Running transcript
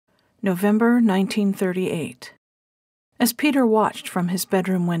November 1938. As Peter watched from his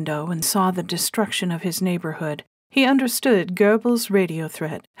bedroom window and saw the destruction of his neighborhood, he understood Goebbels' radio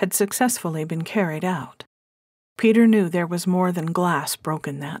threat had successfully been carried out. Peter knew there was more than glass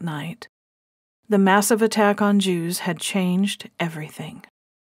broken that night. The massive attack on Jews had changed everything.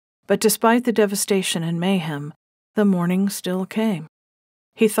 But despite the devastation and mayhem, the morning still came.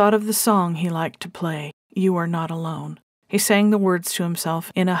 He thought of the song he liked to play, "You Are Not Alone." He sang the words to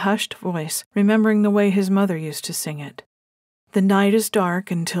himself in a hushed voice, remembering the way his mother used to sing it. "The night is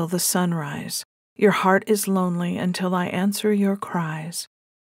dark until the sunrise. Your heart is lonely until I answer your cries.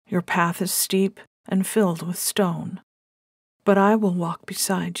 Your path is steep and filled with stone. But I will walk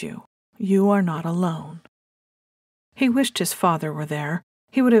beside you. You are not alone." He wished his father were there.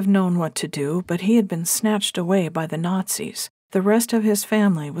 He would have known what to do, but he had been snatched away by the Nazis. The rest of his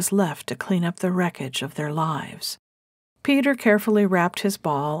family was left to clean up the wreckage of their lives. Peter carefully wrapped his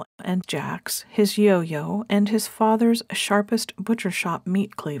ball and Jack's, his yo-yo, and his father's sharpest butcher shop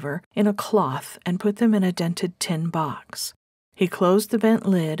meat cleaver in a cloth and put them in a dented tin box. He closed the bent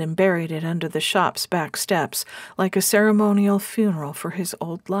lid and buried it under the shop's back steps like a ceremonial funeral for his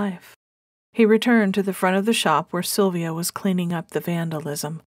old life. He returned to the front of the shop where Sylvia was cleaning up the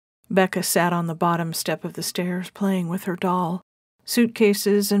vandalism. Becca sat on the bottom step of the stairs playing with her doll.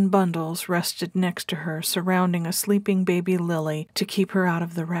 Suitcases and bundles rested next to her, surrounding a sleeping baby Lily to keep her out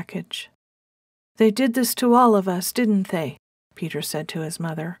of the wreckage. "They did this to all of us, didn't they?" Peter said to his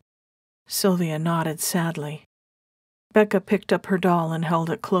mother. Sylvia nodded sadly. Becca picked up her doll and held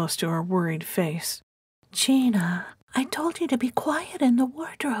it close to her worried face. "Gina, I told you to be quiet in the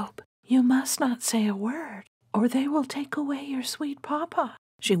wardrobe. You must not say a word, or they will take away your sweet papa,"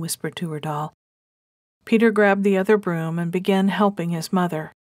 she whispered to her doll. Peter grabbed the other broom and began helping his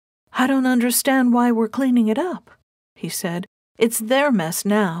mother. "I don't understand why we're cleaning it up," he said. "It's their mess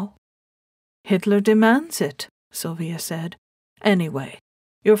now." "Hitler demands it," Sylvia said. "Anyway,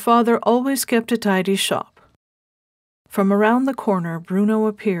 your father always kept a tidy shop." From around the corner, Bruno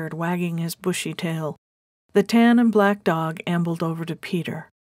appeared, wagging his bushy tail. The tan and black dog ambled over to Peter.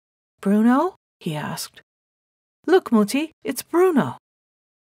 "Bruno?" he asked. "Look, Mutti, it's Bruno."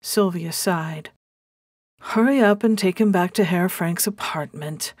 Sylvia sighed. "Hurry up and take him back to Herr Frank's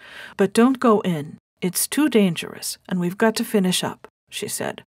apartment. But don't go in. It's too dangerous, and we've got to finish up," she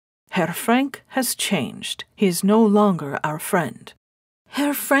said. "Herr Frank has changed. He is no longer our friend."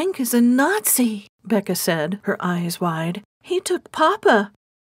 "Herr Frank is a Nazi," Becca said, her eyes wide. "He took Papa."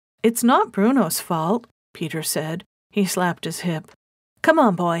 "It's not Bruno's fault," Peter said. He slapped his hip. "Come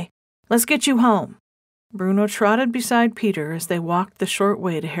on, boy. Let's get you home." Bruno trotted beside Peter as they walked the short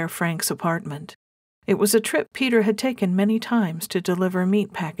way to Herr Frank's apartment. It was a trip Peter had taken many times to deliver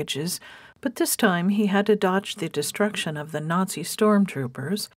meat packages, but this time he had to dodge the destruction of the Nazi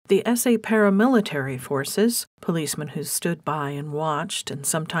stormtroopers, the SA paramilitary forces, policemen who stood by and watched and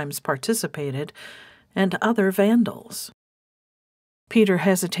sometimes participated, and other vandals. Peter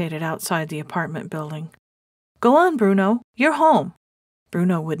hesitated outside the apartment building. "Go on, Bruno. You're home."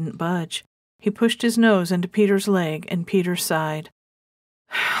 Bruno wouldn't budge. He pushed his nose into Peter's leg, and Peter sighed.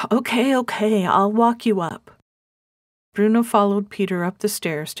 Okay, I'll walk you up." Bruno followed Peter up the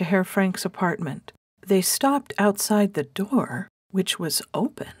stairs to Herr Frank's apartment. They stopped outside the door, which was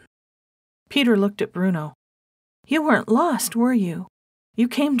open. Peter looked at Bruno. "You weren't lost, were you? You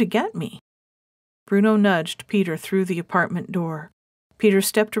came to get me." Bruno nudged Peter through the apartment door. Peter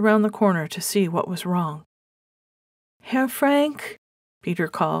stepped around the corner to see what was wrong. "Herr Frank," Peter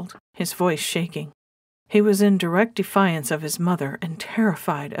called, his voice shaking. He was in direct defiance of his mother and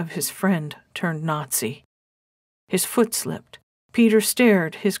terrified of his friend turned Nazi. His foot slipped. Peter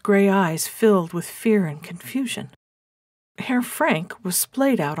stared, his gray eyes filled with fear and confusion. Herr Frank was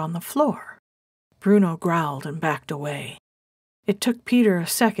splayed out on the floor. Bruno growled and backed away. It took Peter a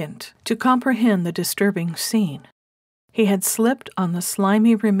second to comprehend the disturbing scene. He had slipped on the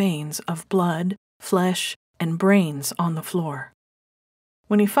slimy remains of blood, flesh, and brains on the floor.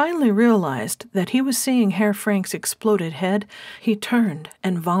 When he finally realized that he was seeing Herr Frank's exploded head, he turned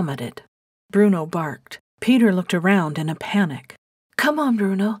and vomited. Bruno barked. Peter looked around in a panic. "Come on,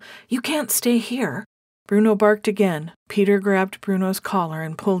 Bruno. You can't stay here." Bruno barked again. Peter grabbed Bruno's collar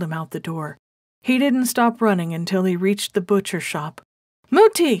and pulled him out the door. He didn't stop running until he reached the butcher shop.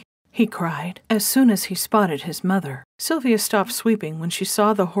 "Mutti!" he cried, as soon as he spotted his mother. Sylvia stopped sweeping when she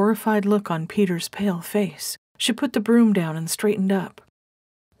saw the horrified look on Peter's pale face. She put the broom down and straightened up.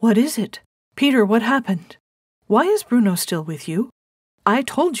 "What is it? Peter, what happened? Why is Bruno still with you? I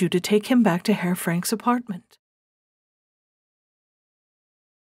told you to take him back to Herr Frank's apartment."